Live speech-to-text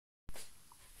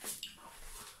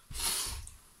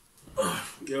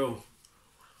Yo,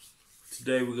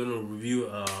 today we're gonna review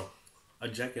a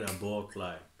jacket I bought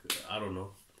like I don't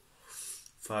know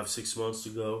 5-6 months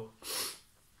ago.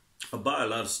 I buy a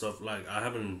lot of stuff like I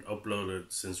haven't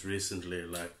uploaded since recently,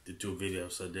 like the two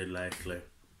videos I did lately.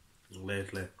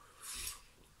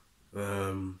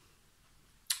 Um,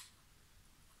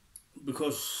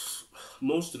 because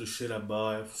most of the shit I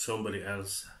buy somebody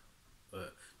else,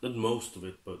 not most of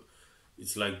it, but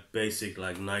it's like basic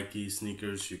like Nike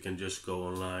sneakers. You can just go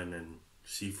online and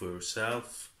see for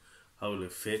yourself how they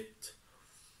fit,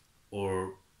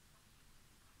 or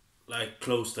like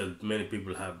clothes that many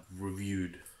people have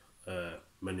reviewed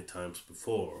many times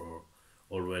before or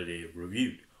already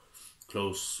reviewed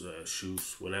clothes,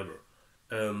 shoes, whatever.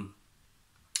 Um,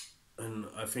 and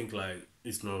I think like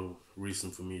it's no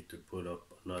reason for me to put up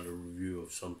another review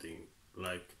of something.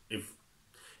 Like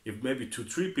if maybe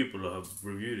 2-3 people have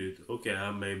reviewed it, okay,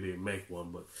 I maybe make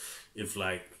one. But if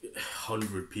like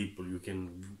 100 people, you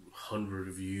can 100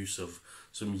 reviews of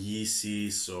some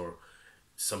Yeezys or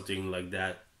something like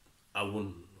that. I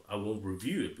won't I won't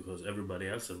review it because everybody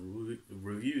else has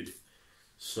reviewed it.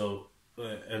 So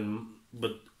and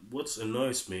but what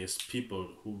annoys me is people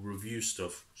who review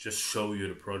stuff just show you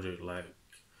the project. Like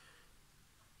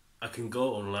I can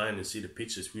go online and see the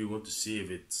pictures. We want to see if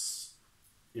it's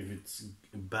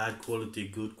bad quality,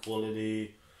 good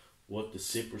quality, what the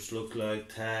zippers look like,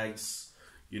 tags,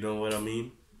 you know what I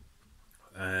mean?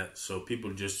 So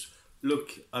people just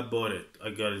look. I bought it. I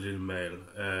got it in mail.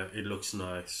 It looks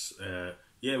nice.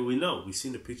 Yeah, we know. We've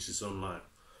seen the pictures online.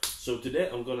 So today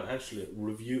I'm gonna actually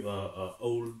review a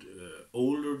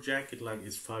older jacket. Like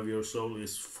it's 5 years old.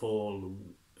 It's fall.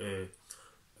 I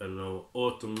don't know,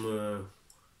 autumn,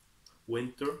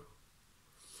 winter.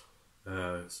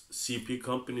 CP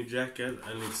company jacket,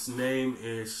 and its name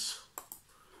is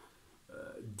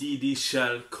DD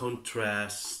Shell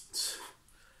Contrast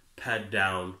Pad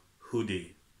Down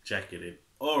Hoodie Jacket in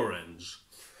orange.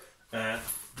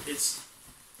 It's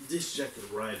this jacket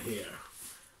right here,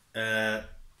 and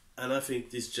I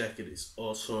think this jacket is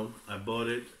awesome. I bought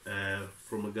it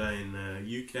from a guy in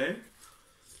UK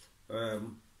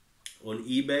on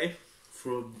eBay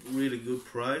for a really good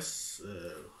price.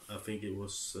 I think it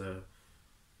was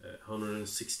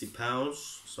 £160,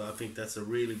 so I think that's a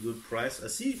really good price. I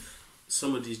see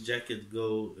some of these jackets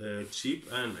go cheap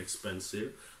and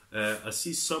expensive. I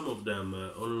see some of them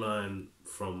online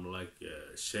from like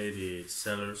shady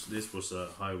sellers. This was a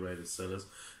high rated sellers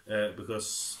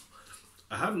because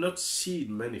I have not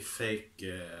seen many fake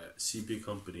CP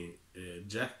company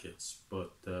jackets,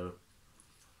 but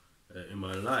in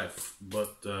my life.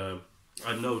 But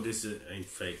I know this ain't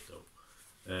fake though.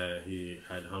 He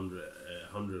had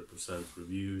 100%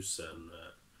 reviews, and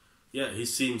yeah, he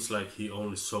seems like he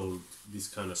only sold this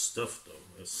kind of stuff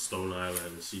though. Stone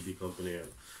Island, a CP company,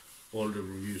 and all the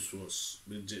reviews was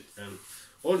legit, and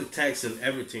all the tags and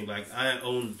everything. Like I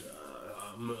owned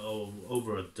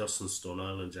over a dozen Stone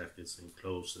Island jackets and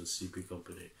clothes and CP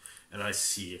company, and I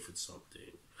see if it's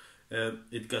something.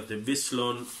 It got the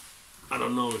Vislon. I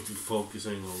don't know if it's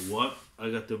focusing on what. I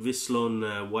got the Vislon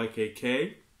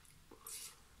YKK.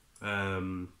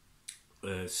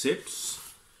 Zips,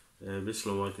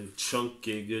 Vislon like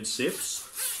chunky good zips.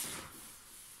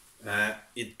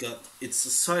 It's a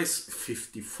size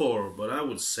 54, but I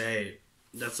would say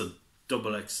that's a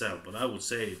double XL. But I would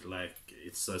say like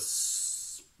it's a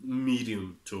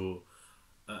medium to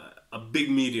a big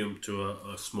medium to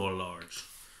a small large.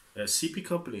 CP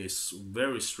company is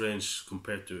very strange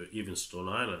compared to even Stone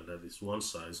Island. That is one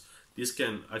size.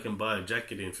 I can buy a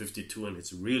jacket in 52 and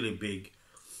it's really big,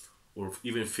 or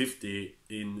even 50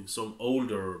 in some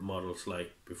older models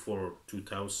like before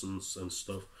 2000s and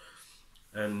stuff.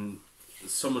 And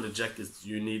some of the jackets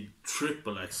you need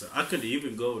triple XL. I could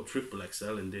even go triple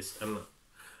XL in this, and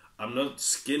I'm not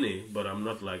skinny, but I'm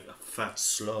not like a fat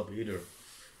slob either.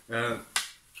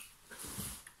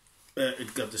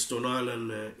 It got the Stone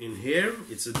Island in here.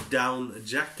 It's a down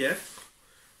jacket.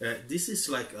 This is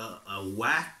like a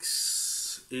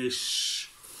wax-ish.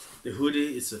 The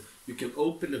hoodie is you can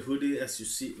open the hoodie, as you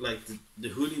see. Like the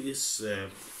hoodie is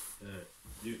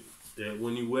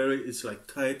when you wear it, it's like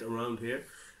tight around here,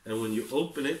 and when you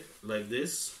open it like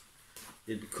this,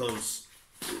 it becomes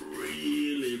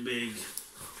really big.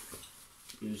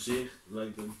 You see,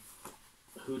 like the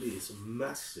hoodie is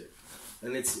massive,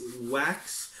 and it's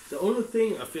wax. The only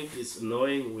thing I think is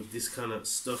annoying with this kind of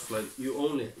stuff, like you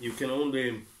can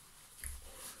only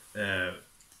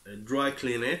dry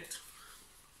clean it.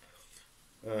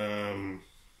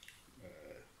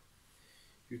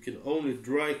 You can only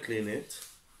dry clean it,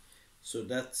 so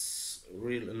that's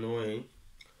real annoying.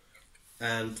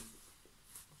 And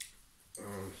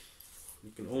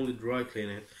You can only dry clean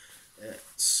it.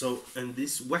 So, and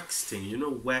this wax thing, you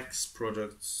know, wax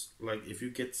products, like if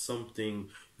you get something,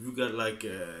 if you got like,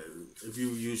 if you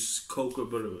use cocoa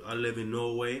butter, I live in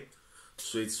Norway,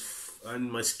 so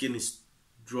and my skin is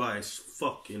dry as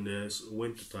fuck in the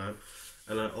winter time,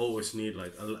 and I always need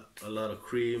like a lot of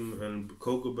cream and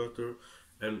cocoa butter,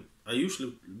 and I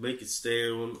usually make it stay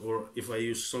on, or if I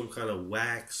use some kind of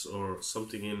wax or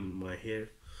something in my hair,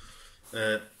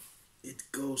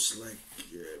 it goes like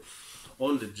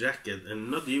on the jacket,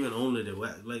 and not even only the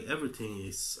wax, like everything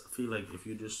is, I feel like if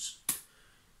you just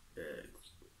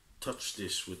touch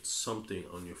this with something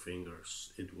on your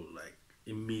fingers, it will like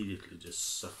immediately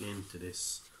just suck into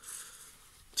this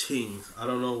thing. I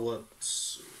don't know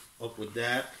what's up with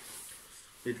that.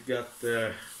 It got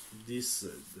these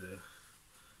the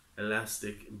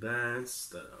elastic bands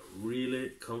that are really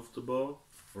comfortable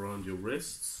around your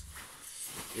wrists.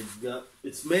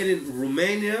 It's made in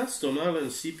Romania. Stone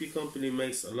Island CP company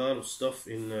makes a lot of stuff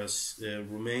in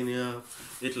Romania,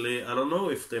 Italy. I don't know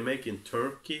if they make in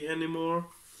Turkey anymore.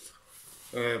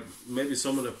 Maybe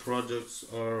some of the products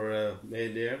are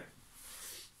made there.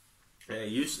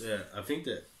 I think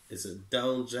that it's a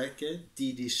down jacket,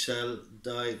 DD Shell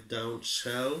dyed down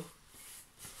shell.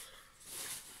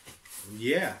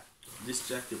 Yeah, this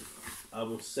jacket, I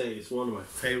would say, is one of my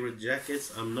favorite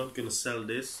jackets. I'm not gonna sell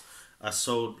this. I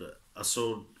sold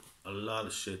a lot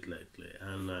of shit lately,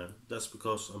 and that's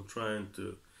because I'm trying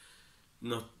to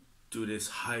not do this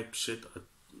hype shit.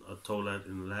 I told that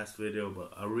in the last video,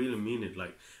 but I really mean it.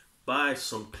 Like, buy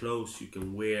some clothes you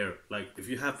can wear. Like, if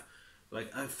you have,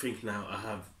 like, I think now I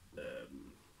have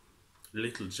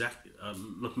little jacket,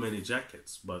 not many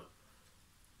jackets, but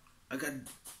I got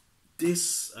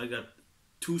this. I got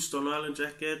 2 Stone Island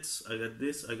jackets. I got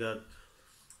this. I got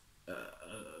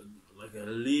like a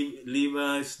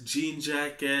Levi's jean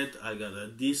jacket. I got a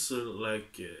diesel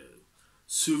like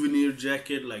souvenir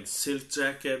jacket, like silk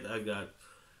jacket. I got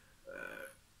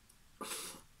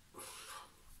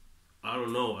I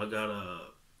don't know. I got a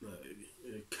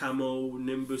camo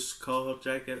Nimbus car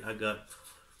jacket. I got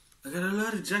a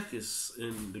lot of jackets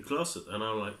in the closet, and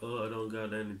I'm like, oh, I don't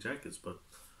got any jackets, but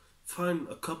find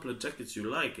a couple of jackets you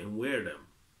like and wear them.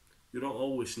 You don't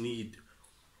always need.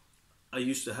 I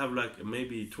used to have like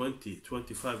maybe 20,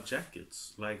 25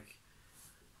 jackets. Like,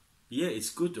 yeah, it's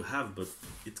good to have, but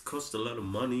it costs a lot of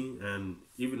money. And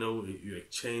even though you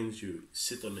exchange, you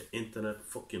sit on the internet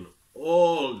fucking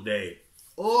all day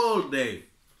on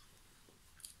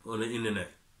the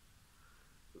internet,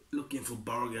 looking for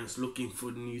bargains, looking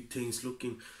for new things,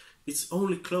 it's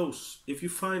only clothes. If you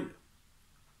find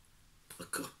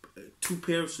 2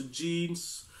 pairs of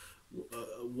jeans,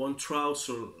 1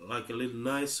 trouser like a little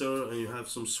nicer, and you have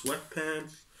some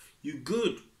sweatpants, you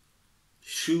good.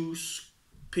 Shoes,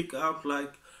 pick out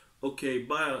like, okay,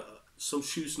 buy some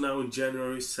shoes now in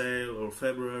January sale or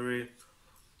February.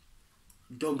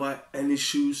 Don't buy any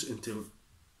shoes until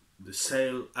the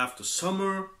sale after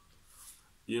summer.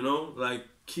 You know, like,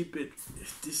 keep it.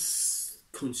 This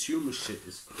consumer shit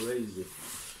is crazy.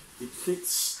 It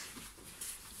fits.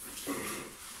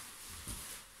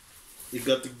 You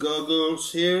got the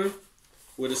goggles here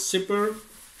with a zipper.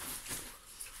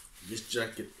 This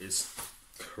jacket is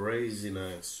crazy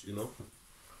nice, you know.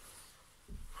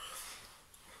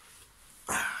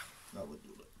 I would do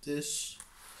like this.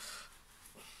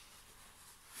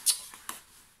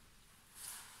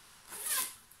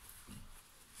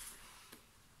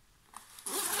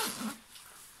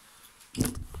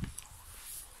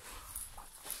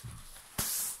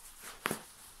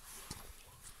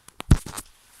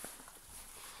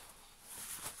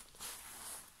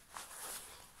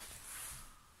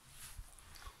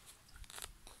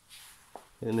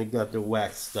 And it got the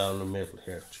wax down the middle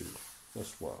here too,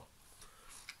 as well.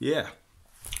 Yeah,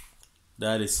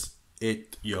 that is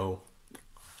it, yo.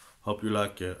 Hope you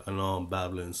like it. I know I'm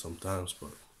babbling sometimes, but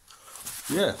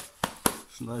yeah,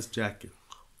 it's a nice jacket.